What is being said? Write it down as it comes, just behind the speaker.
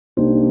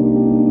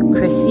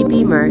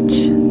KRISSY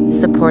Merch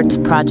supports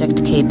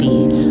Project KB,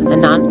 a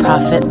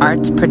nonprofit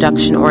arts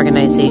production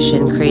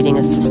organization creating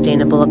a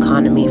sustainable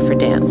economy for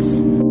dance.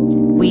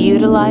 We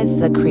utilize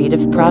the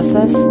creative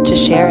process to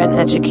share and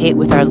educate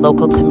with our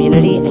local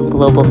community and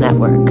global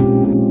network.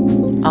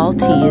 All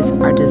tees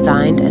are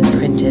designed and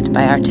printed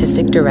by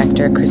artistic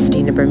director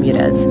Christina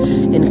Bermudez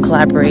in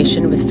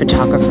collaboration with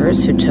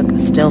photographers who took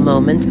still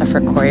moments of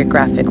her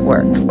choreographic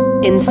work.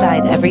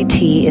 Inside every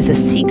tee is a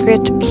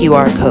secret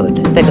QR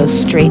code that goes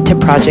straight to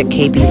Project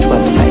KB's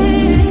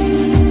website.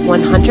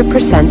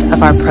 100%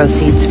 of our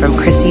proceeds from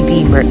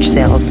KRISSY merch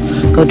sales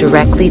go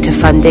directly to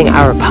funding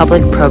our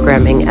public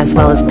programming as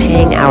well as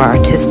paying our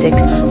artistic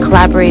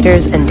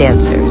collaborators and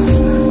dancers.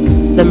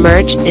 The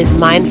merch is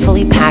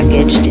mindfully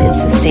packaged in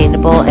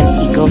sustainable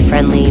and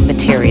eco-friendly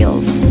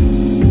materials.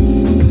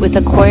 With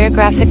a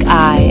choreographic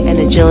eye and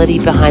agility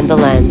behind the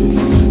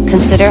lens,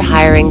 consider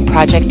hiring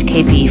Project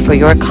KB for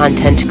your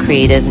content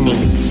creative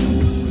needs.